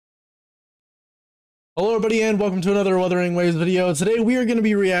Hello everybody and welcome to another Wuthering Waves video. Today we are going to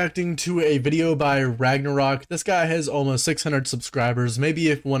be reacting to a video by Ragnarok. This guy has almost 600 subscribers. Maybe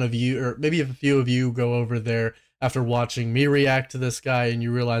if one of you, or maybe if a few of you go over there after watching me react to this guy and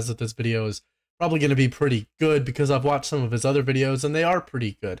you realize that this video is probably going to be pretty good because I've watched some of his other videos and they are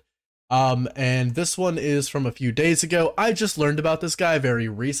pretty good. And this one is from a few days ago. I just learned about this guy very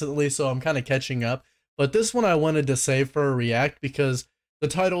recently, so I'm kind of catching up. But this one I wanted to save for a react because the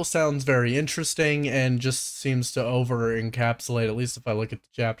title sounds very interesting and just seems to over encapsulate, at least if I look at the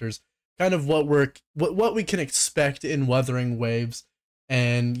chapters, kind of what we can expect in Wuthering Waves,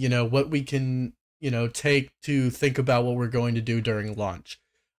 and what we can take to think about what we're going to do during launch.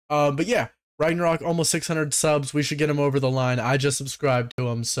 But yeah, Ragnarok, almost 600 subs. We should get him over the line. I just subscribed to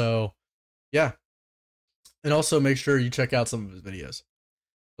him, so yeah. And also make sure you check out some of his videos.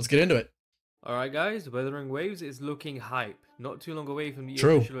 Let's get into it. Alright guys, Wuthering Waves is looking hype. Not too long away from the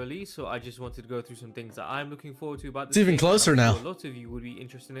True. official release, so I just wanted to go through some things that I'm looking forward to about this. It's even closer now. A lot of you would be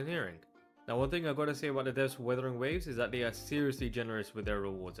interested in hearing. Now, one thing I've got to say about the devs for Wuthering Waves is that they are seriously generous with their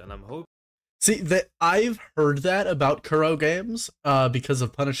rewards, and I'm hoping... See, that I've heard that about Kuro Games because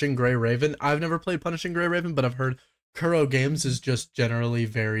of Punishing Gray Raven. I've never played Punishing Gray Raven, but I've heard Kuro Games is just generally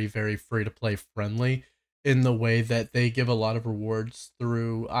very, very free-to-play friendly in the way that they give a lot of rewards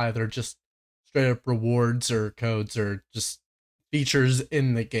through either just straight up rewards or codes or just features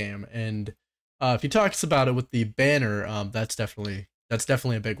in the game. And if he talks about it with the banner, that's definitely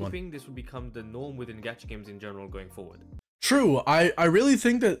a big one. This will become the norm within gacha games in general going forward. True. I really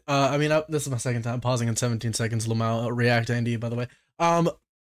think that this is my second time pausing in 17 seconds. Lamau react Andy, by the way.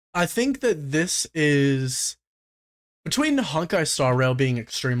 I think that this is between Honkai Star Rail being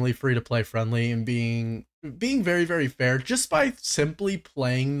extremely free to play friendly and being very, very fair. Just by simply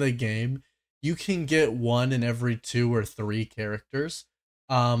playing the game, you can get one in every 2 or 3 characters.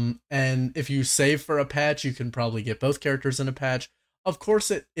 And if you save for a patch, you can probably get both characters in a patch. Of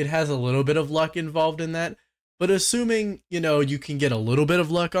course, it has a little bit of luck involved in that, but assuming, you can get a little bit of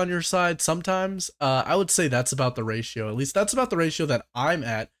luck on your side sometimes, I would say that's about the ratio. At least that's about the ratio that I'm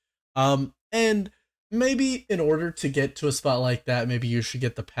at. And maybe in order to get to a spot like that, maybe you should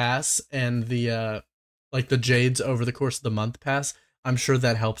get the pass and the, like the Jades over the course of the month pass. I'm sure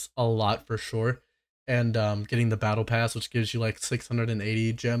that helps a lot for sure. And getting the battle pass, which gives you like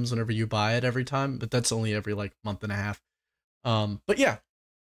 680 gems whenever you buy it every time, but that's only every like month and a half. But yeah,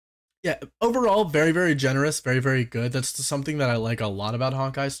 overall, very, very generous, very, very good. That's something that I like a lot about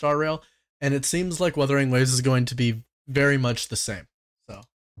Honkai Star Rail, and it seems like Wuthering Waves is going to be very much the same. So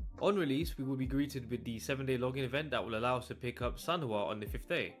on release, we will be greeted with the 7-day login event that will allow us to pick up Sanhua on the 5th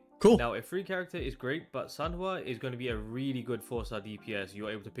day. Cool. Now, a free character is great, but Sanhua is going to be a really good 4-star DPS you're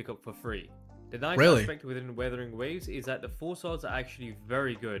able to pick up for free. The nice aspect within Wuthering Waves is that the 4-stars are actually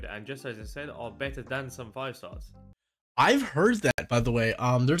very good, and just as I said, are better than some 5-stars. I've heard that, by the way.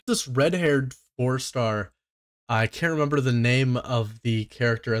 There's this red-haired 4-star. I can't remember the name of the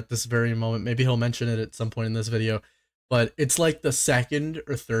character at this very moment. Maybe he'll mention it at some point in this video. But it's like the 2nd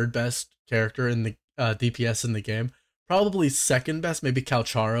or 3rd best character in the DPS in the game. Probably 2nd best, maybe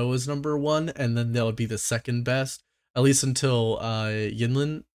Calcharo is number 1, and then that would be the 2nd best, at least until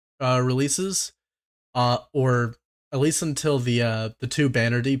Yinlin releases, or at least until the 2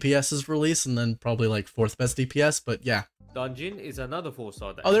 banner DPSs release, and then probably like 4th best DPS. But yeah, Dungeon is another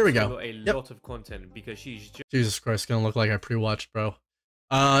 4-star that there we go. A lot of content because she's Jesus Christ, gonna look like I pre-watched, bro.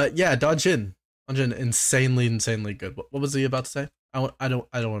 Yeah, Dungeon, insanely good. What was he about to say? I don't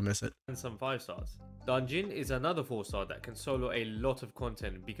want to miss it. And some 5-stars. Dungeon is another 4-star that can solo a lot of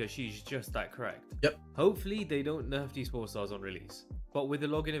content because she's just that correct. Yep. Hopefully they don't nerf these 4-stars on release. But with the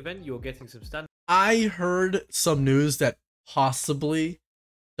login event, you're getting some standard. I heard some news that possibly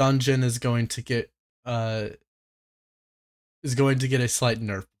Dungeon is going to get a slight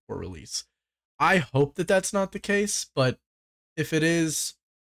nerf before release. I hope that that's not the case, but if it is,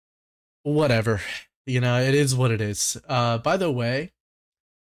 whatever. It is what it is. By the way,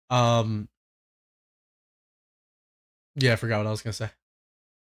 yeah, I forgot what I was gonna say.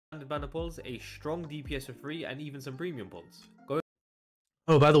 Standard banner pulls, a strong DPS for free, and even some premium pulls.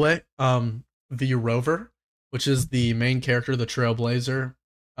 Oh, by the way, the Rover, which is the main character, the Trailblazer,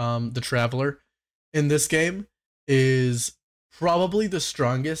 the Traveler in this game, is probably the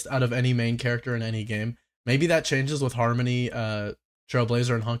strongest out of any main character in any game. Maybe that changes with Harmony,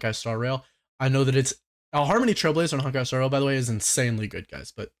 Trailblazer, and Honkai Star Rail. I know that it's Harmony, Trailblazer, and Honkai Star Rail, by the way, is insanely good,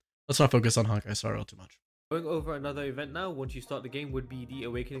 guys. But let's not focus on Honkai Star Rail too much. Going over another event now, once you start the game, would be the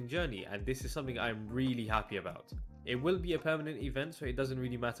Awakening Journey, and this is something I'm really happy about. It will be a permanent event, so it doesn't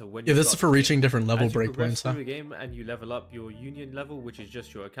really matter when you this is for reaching different level breakpoints, huh? Through the game and you level up your Union level, which is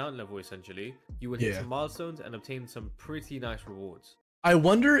just your account level essentially, you will hit some milestones and obtain some pretty nice rewards. I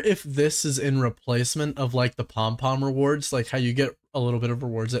wonder if this is in replacement of like the pom-pom rewards, like how you get a little bit of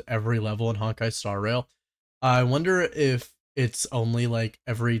rewards at every level in Honkai Star Rail. I wonder if it's only like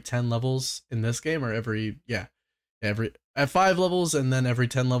every 10 levels in this game, or every at 5 levels and then every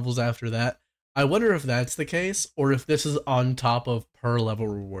 10 levels after that. I wonder if that's the case, or if this is on top of per level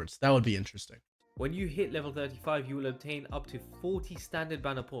rewards. That would be interesting. When you hit level 35, you will obtain up to 40 standard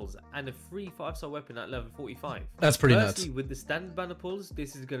banner pulls and a free 5-star weapon at level 45. That's pretty nuts. With the standard banner pulls,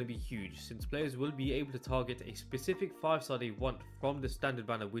 this is going to be huge, since players will be able to target a specific 5-star they want from the standard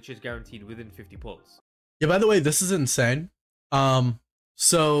banner, which is guaranteed within 50 pulls. Yeah, by the way, this is insane.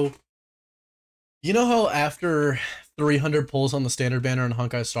 So you know how after 300 pulls on the standard banner in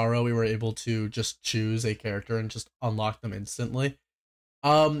Honkai Star Rail, we were able to just choose a character and just unlock them instantly?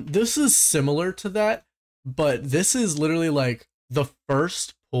 This is similar to that, but this is literally like the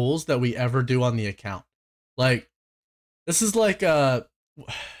first pulls that we ever do on the account. Like, this is like,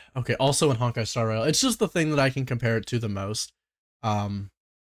 okay, also in Honkai Star Rail, it's just the thing that I can compare it to the most.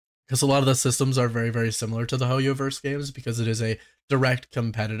 Because a lot of the systems are very, very similar to the Hoyoverse games because it is a direct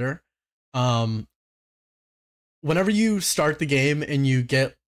competitor. Whenever you start the game and you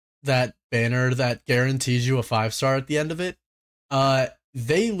get that banner that guarantees you a 5-star at the end of it,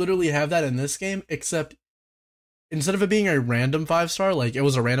 they literally have that in this game, except instead of it being a random 5-star, like it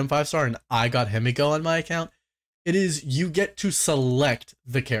was a random 5-star and I got Himiko on my account, it is you get to select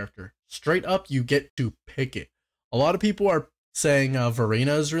the character. Straight up, you get to pick it. A lot of people are saying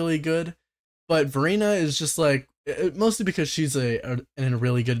Verena is really good, but Verena is just like, mostly because she's a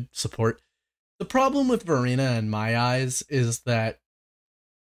really good support. The problem with Verena in my eyes is that,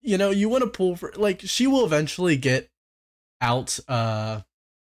 you know, you want to pull for, like, she will eventually get out,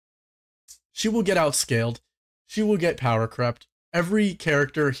 she will get outscaled, she will get power crept. Every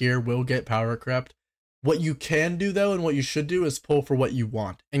character here will get power crept. What you can do though, and what you should do, is pull for what you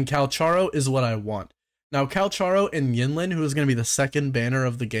want, and Calcharo is what I want. Now Calcharo and Yinlin, who is going to be the second banner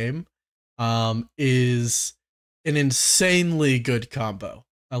of the game, is an insanely good combo.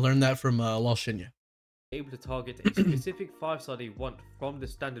 I learned that from Lalshinya. Able to target a specific 5-star they want from the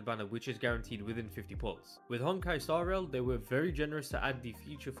standard banner, which is guaranteed within 50 pulls. With Honkai Star Rail, they were very generous to add the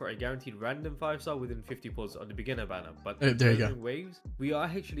feature for a guaranteed random 5-star within 50 pulls on the beginner banner, but there you go. Waves, we are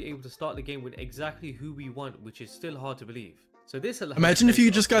actually able to start the game with exactly who we want, which is still hard to believe. So this allows, imagine if you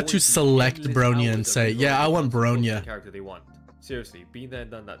just got to select Bronya and say, yeah, I want Bronya. The character they want. Seriously, been there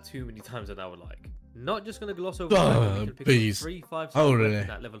and done that too many times and I would like. Not just going to gloss over you can pick up 3 5-star weapons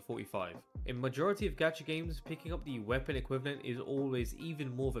at level 45. In majority of gacha games, picking up the weapon equivalent is always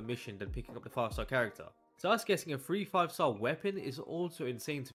even more of a mission than picking up the 5-star character. So us getting a free 5-star weapon is also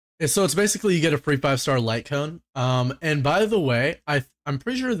insane to me. So it's basically you get a free 5-star light cone. And by the way, I'm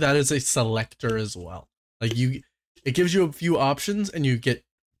pretty sure that is a selector as well. Like it gives you a few options and you get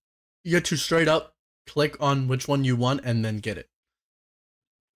to straight up click on which one you want and then get it.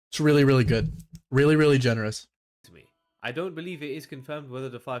 It's really, really good. Really, really generous. To me, I don't believe it is confirmed whether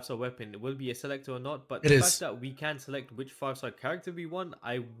the 5-star weapon will be a selector or not, but the fact that we can select which 5-star character we want,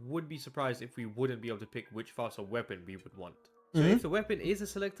 I would be surprised if we wouldn't be able to pick which 5-star weapon we would want. So if the weapon is a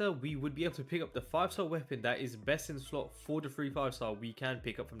selector, we would be able to pick up the 5-star weapon that is best in slot for the free 5-star we can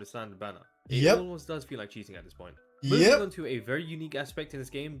pick up from the standard banner. It almost does feel like cheating at this point. Moving on to a very unique aspect in this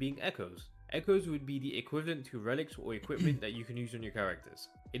game being echoes. Echoes would be the equivalent to relics or equipment that you can use on your characters.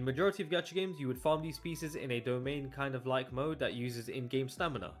 In majority of gacha games, you would farm these pieces in a domain kind of like mode that uses in-game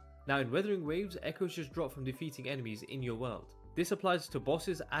stamina. Now in Wuthering Waves, echoes just drop from defeating enemies in your world. This applies to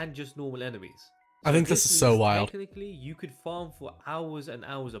bosses and just normal enemies. So I think this is so wild. Technically, you could farm for hours and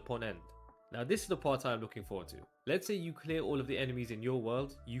hours upon end. Now this is the part I'm looking forward to. Let's say you clear all of the enemies in your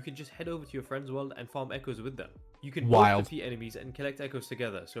world, you can just head over to your friend's world and farm echoes with them. You can both defeat enemies and collect echoes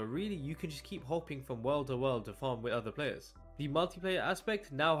together, so really you can just keep hopping from world to world to farm with other players. The multiplayer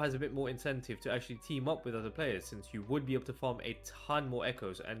aspect now has a bit more incentive to actually team up with other players, since you would be able to farm a ton more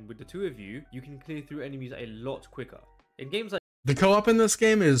echoes, and with the two of you, you can clear through enemies a lot quicker. In games like the co-op in this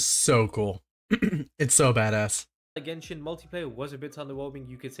game is so cool. It's so badass. Genshin, multiplayer was a bit underwhelming,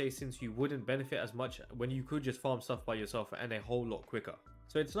 you could say, since you wouldn't benefit as much when you could just farm stuff by yourself and a whole lot quicker.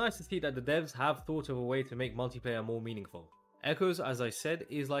 So it's nice to see that the devs have thought of a way to make multiplayer more meaningful. Echoes, as I said,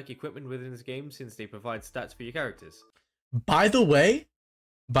 is like equipment within this game since they provide stats for your characters. By the way,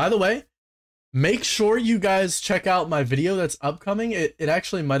 make sure you guys check out my video that's upcoming. It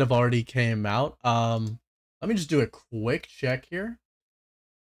actually might have already came out. Let me just do a quick check here.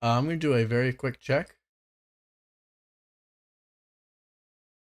 I'm going to do a very quick check.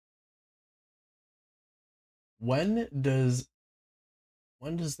 When does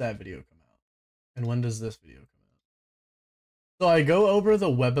that video come out? And when does this video come out? So I go over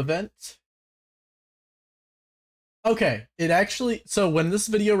the web event. Okay, it actually, so when this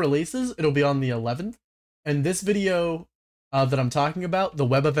video releases, it'll be on the 11th. And this video that I'm talking about, the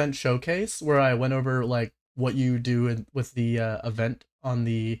web event showcase, where I went over like what you do with the event on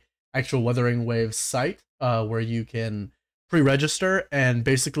the actual Wuthering Waves site, where you can pre-register and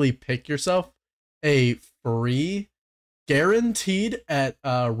basically pick yourself a free, guaranteed at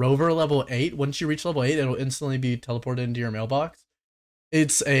rover level 8. Once you reach level 8, it'll instantly be teleported into your mailbox.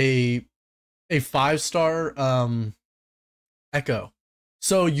 It's a 5-star echo.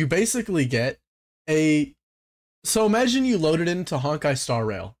 So you basically get so imagine you load it into Honkai Star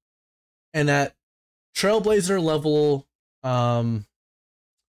Rail, and at Trailblazer level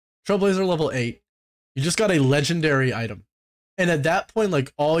 8, you just got a legendary item. And at that point,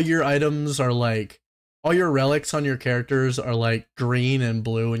 like, all your items are like, all your relics on your characters are like green and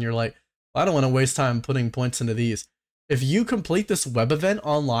blue, and you're like, I don't want to waste time putting points into these. If you complete this web event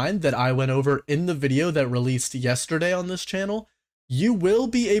online that I went over in the video that released yesterday on this channel, you will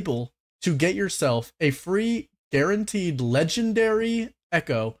be able to get yourself a free guaranteed legendary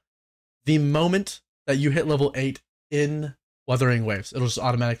echo the moment that you hit level 8 in Wuthering Waves. It'll just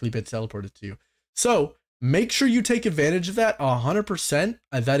automatically be teleported to you. So make sure you take advantage of that 100%.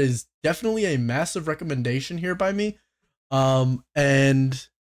 That is definitely a massive recommendation here by me. And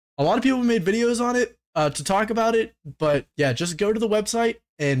a lot of people made videos on it to talk about it, but yeah, just go to the website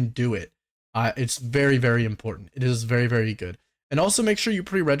and do it. It's very, very important. It is very, very good. And also make sure you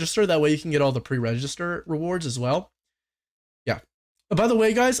pre-register. That way you can get all the pre-register rewards as well. Yeah. By the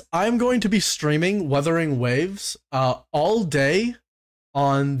way, guys, I'm going to be streaming Wuthering Waves all day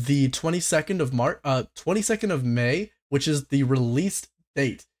on the 22nd of May, which is the release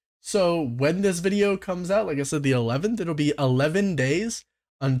date. So when this video comes out, like I said, the 11th, it'll be 11 days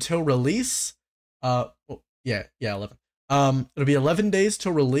until release. 11. It'll be 11 days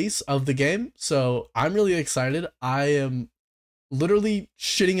till release of the game. So I'm really excited. I am literally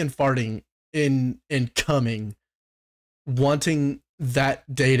shitting and farting in coming, wanting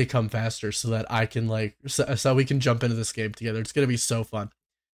that day to come faster so that I can so we can jump into this game together. It's gonna be so fun.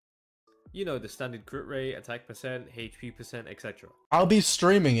 You know, the standard crit rate, attack percent, HP percent, etc. I'll be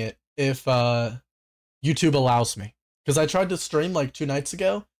streaming it if YouTube allows me, because I tried to stream like 2 nights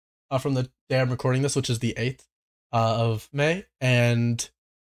ago from the day I'm recording this, which is the 8th of May, and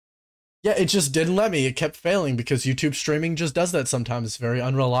yeah, it just didn't let me. It kept failing because YouTube streaming just does that sometimes. It's very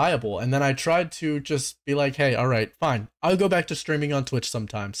unreliable. And then I tried to just be like, hey, all right, fine. I'll go back to streaming on Twitch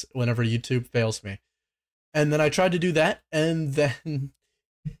sometimes whenever YouTube fails me. And then I tried to do that. And then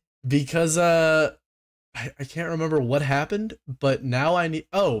because I can't remember what happened, but now I need,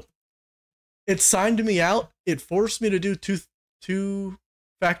 it signed me out. It forced me to do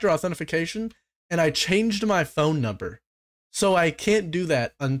two-factor authentication, and I changed my phone number. So I can't do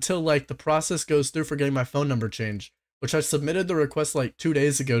that until like the process goes through for getting my phone number changed, which I submitted the request like 2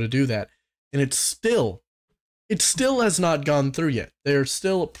 days ago to do that. And it still has not gone through yet. They're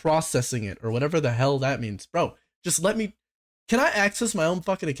still processing it, or whatever the hell that means. Bro, just let me, can I access my own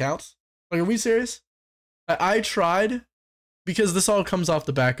fucking accounts? Like, are we serious? I tried, because this all comes off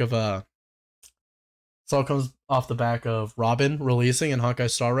the back of Robin releasing in Honkai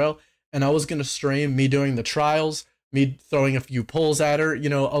Star Rail, and I was gonna stream me doing the trials, me throwing a few pulls at her, you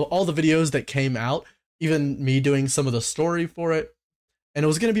know, all the videos that came out, even me doing some of the story for it. And it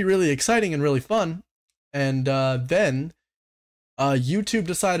was going to be really exciting and really fun. And then YouTube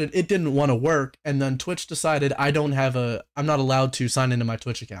decided it didn't want to work. And then Twitch decided I'm not allowed to sign into my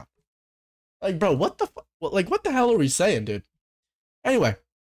Twitch account. Like, bro, what the hell are we saying, dude? Anyway.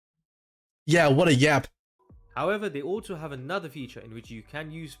 Yeah, what a yap. However, they also have another feature in which you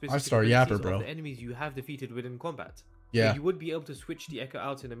can use specific of the enemies you have defeated within combat. Yeah. So you would be able to switch the echo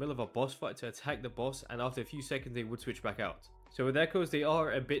out in the middle of a boss fight to attack the boss, and after a few seconds they would switch back out. So with echoes, they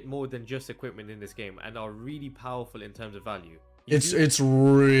are a bit more than just equipment in this game, and are really powerful in terms of value. It's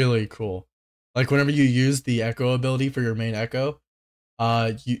really cool. Like, whenever you use the echo ability for your main echo,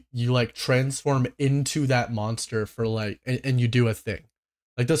 you like transform into that monster for like, and you do a thing.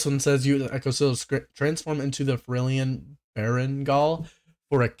 Like this one says, you Echo Cells transform into the Frillian Barangal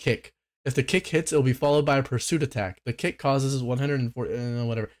for a kick. If the kick hits, it will be followed by a pursuit attack. The kick causes 140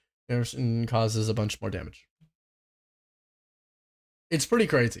 whatever, and causes a bunch more damage. It's pretty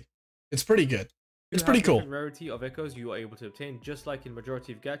crazy. It's pretty good. It's pretty cool. Rarity of echoes you are able to obtain, just like in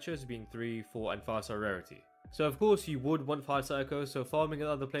majority of gachas, being 3, 4, and 5-star rarity. So of course you would want 5-star echoes, so farming in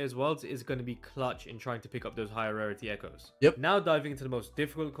other players' worlds is going to be clutch in trying to pick up those higher rarity echoes. Yep. Now diving into the most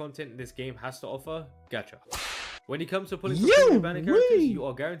difficult content this game has to offer, gacha. When it comes to pulling for premium banner characters, you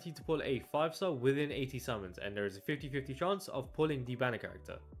are guaranteed to pull a 5-star within 80 summons, and there is a 50-50 chance of pulling the banner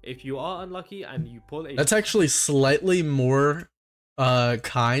character. If you are unlucky and you pull a... That's actually slightly more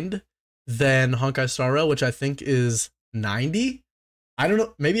kind than Honkai Star Rail, which I think is 90. I don't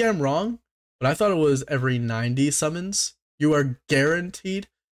know, maybe I'm wrong, but I thought it was every 90 summons you are guaranteed,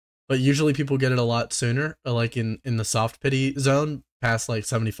 but usually people get it a lot sooner, like in the soft pity zone past like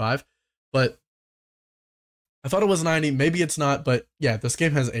 75. But I thought it was 90. Maybe it's not, but yeah, this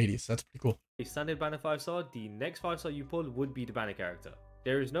game has 80s. So that's pretty cool. A standard banner 5-star, the next 5-star you pull would be the banner character.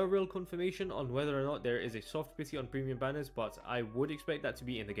 There is no real confirmation on whether or not there is a soft pity on premium banners, but I would expect that to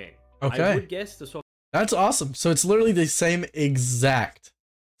be in the game. Okay. I would guess the soft... That's awesome. So it's literally the same exact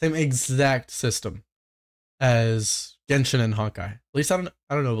system as Genshin and Honkai. At least I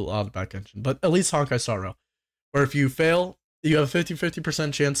don't know a lot about Genshin, but at least Honkai Star Rail, where if you fail, you have a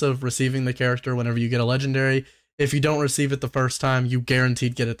 50% chance of receiving the character whenever you get a legendary. If you don't receive it the first time, you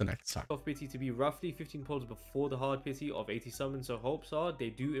guaranteed get it the next time. Soft pity to be roughly 15 pulls before the hard pity of 80 summons, so hopes are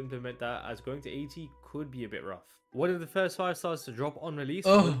they do implement that, as going to 80 could be a bit rough. One of the first 5-stars to drop on release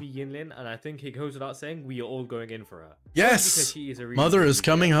would be Yinlin, and I think it goes without saying we are all going in for her. Yes! She is a Mother is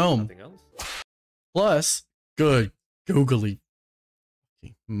coming home. Plus, good googly.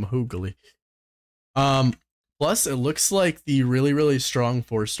 Mahoogly. Plus, it looks like the really strong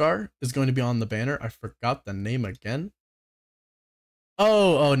 4-star is going to be on the banner. I forgot the name again.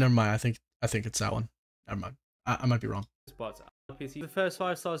 Oh, never mind. I think it's that one. Never mind. I might be wrong. But the first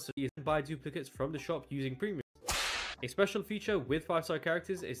 5-stars to buy duplicates from the shop using premium. A special feature with 5-star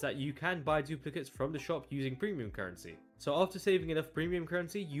characters is that you can buy duplicates from the shop using premium currency. So after saving enough premium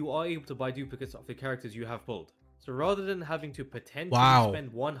currency, you are able to buy duplicates of the characters you have pulled. So rather than having to potentially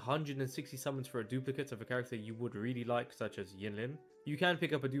spend 160 summons for a duplicate of a character you would really like, such as Yinlin, you can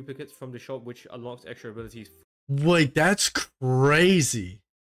pick up a duplicate from the shop which unlocks extra abilities. Wait, that's crazy.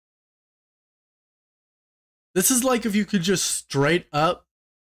 This is like if you could just straight up,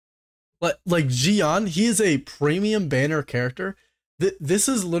 like Jian, he is a premium banner character. This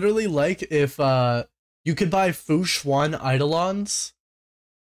is literally like if you could buy Fu Xuan Eidolons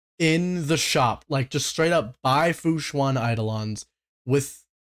in the shop, like just straight up buy Fu Xuan Eidolons with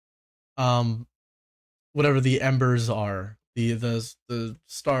whatever the embers are, the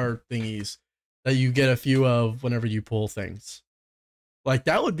star thingies that you get a few of whenever you pull things. Like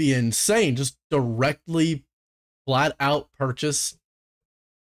that would be insane. Just directly flat out purchase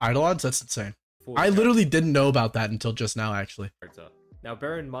Eidolons. That's insane. I literally didn't know about that until just now, actually. Now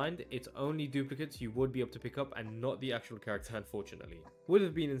bear in mind, it's only duplicates you would be able to pick up and not the actual character, unfortunately. Would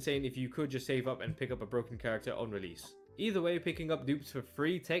have been insane if you could just save up and pick up a broken character on release. Either way, picking up dupes for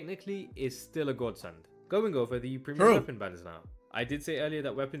free technically is still a godsend. Going over the premium weapon banners now. I did say earlier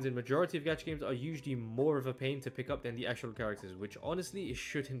that weapons in majority of gacha games are usually more of a pain to pick up than the actual characters, which honestly it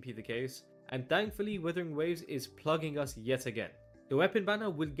shouldn't be the case. And thankfully, Wuthering Waves is plugging us yet again. The weapon banner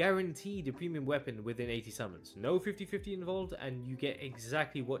will guarantee the premium weapon within 80 summons. No 50-50 involved, and you get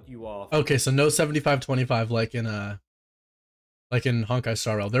exactly what you are. Okay, so no 75-25 like in Honkai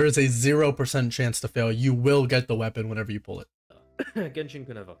Star Rail. There is a 0% chance to fail. You will get the weapon whenever you pull it. Genshin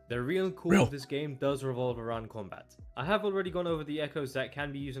Kuneva. The real core of this game does revolve around combat. I have already gone over the echoes that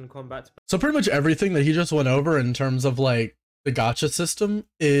can be used in combat. So pretty much everything that he just went over in terms of like the gacha system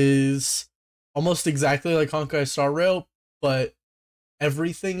is almost exactly like Honkai Star Rail, but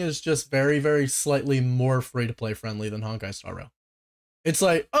everything is just very slightly more free-to-play friendly than Honkai Star Rail. It's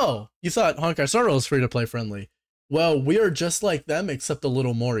like, oh, you thought Honkai Star Rail is free-to-play friendly. Well, we are just like them, except a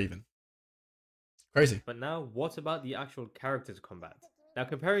little more even. Crazy. But now, what about the actual characters combat? Now,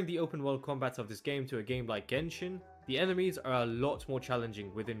 comparing the open world combat of this game to a game like Genshin, the enemies are a lot more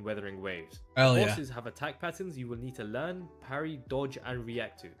challenging within Wuthering Waves. Bosses have attack patterns you will need to learn, parry, dodge, and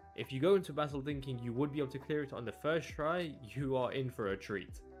react to. If you go into battle thinking you would be able to clear it on the first try, you are in for a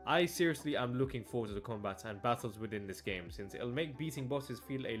treat. I seriously am looking forward to the combat and battles within this game, since it'll make beating bosses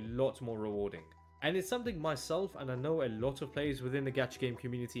feel a lot more rewarding. And it's something myself and I know a lot of players within the gacha game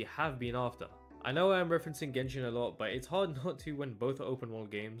community have been after. I know I am referencing Genshin a lot, but it's hard not to when both are open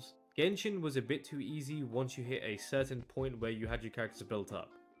world games. Genshin was a bit too easy once you hit a certain point where you had your characters built up.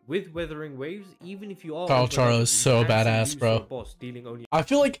 With Wuthering Waves, even if you are... Calcharo is so badass, bro. I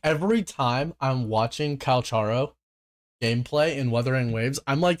feel like every time I'm watching Calcharo gameplay in Wuthering Waves,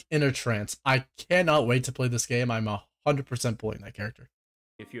 I'm like in a trance. I cannot wait to play this game. I'm 100% pulling that character.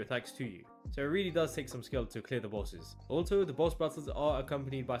 A few attacks to you. So it really does take some skill to clear the bosses. Also, the boss battles are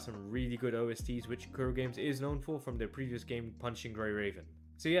accompanied by some really good OSTs, which Kuro Games is known for from their previous game Punching Grey Raven.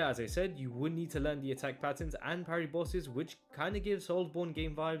 So yeah, as I said, you would need to learn the attack patterns and parry bosses, which kind of gives Soulsborne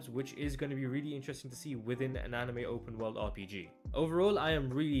game vibes, which is going to be really interesting to see within an anime open world RPG. Overall, I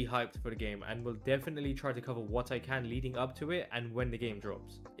am really hyped for the game and will definitely try to cover what I can leading up to it and when the game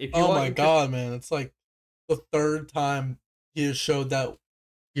drops. If you oh my god, man, it's like the third time he has showed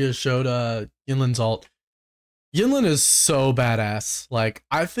Yinlin's ult. Yinlin is so badass. Like,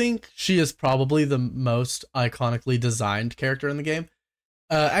 I think she is probably the most iconically designed character in the game.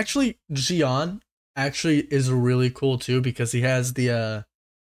 Actually, Xion actually is really cool too, because he has the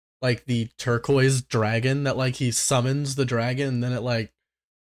like the turquoise dragon that like he summons the dragon and then it like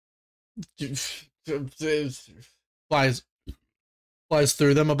flies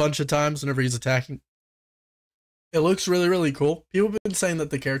through them a bunch of times whenever he's attacking. It looks really, really cool. People have been saying that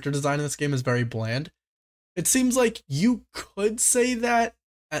the character design in this game is very bland. It seems like you could say that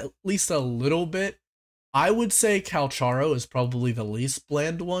at least a little bit. I would say Calcharo is probably the least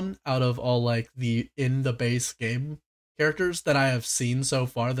bland one out of all like the in the base game characters that I have seen so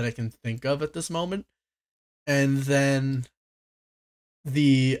far that I can think of at this moment. And then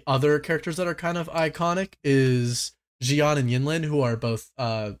the other characters that are kind of iconic is Xion and Yinlin, who are both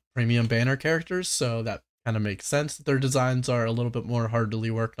premium banner characters, so that kind of makes sense that their designs are a little bit more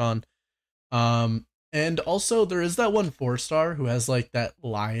hardly worked on. And also, there is that one 4-star who has like that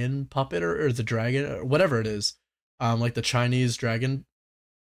lion puppet or the dragon or whatever it is, like the Chinese dragon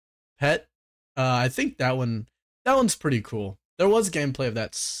pet. I think that one's pretty cool. There was gameplay of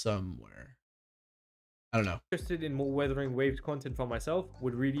that somewhere. I don't know. Interested in more Wuthering Waves content from myself,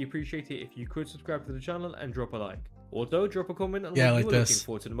 would really appreciate it if you could subscribe to the channel and drop a like. Also, drop a comment on what you were looking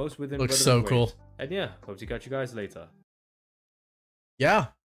forward to the most within Looks so cool. Waves. And yeah, hope to catch you guys later. Yeah.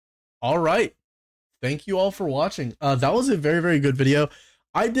 All right. Thank you all for watching. That was a very, very good video.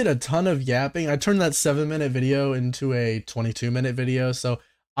 I did a ton of yapping. I turned that 7-minute video into a 22-minute video, so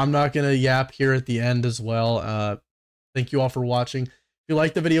I'm not going to yap here at the end as well. Thank you all for watching. If you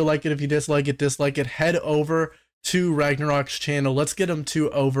like the video, like it. If you dislike it, dislike it. Head over to Ragnarok's channel. Let's get him to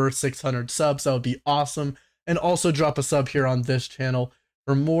over 600 subs. That would be awesome. And also drop a sub here on this channel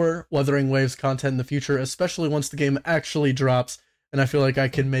for more Wuthering Waves content in the future, especially once the game actually drops. And I feel like I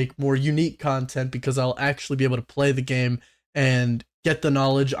can make more unique content because I'll actually be able to play the game and get the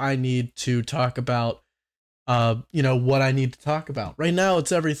knowledge I need to talk about, you know, what I need to talk about. Right now,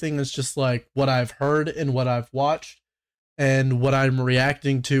 it's everything is just like what I've heard and what I've watched and what I'm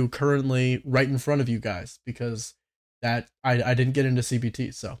reacting to currently right in front of you guys, because that I didn't get into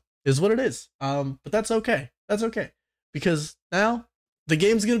CBT, so is what it is. But that's okay. That's okay, because now the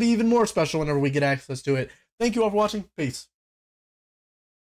game's going to be even more special whenever we get access to it. Thank you all for watching. Peace.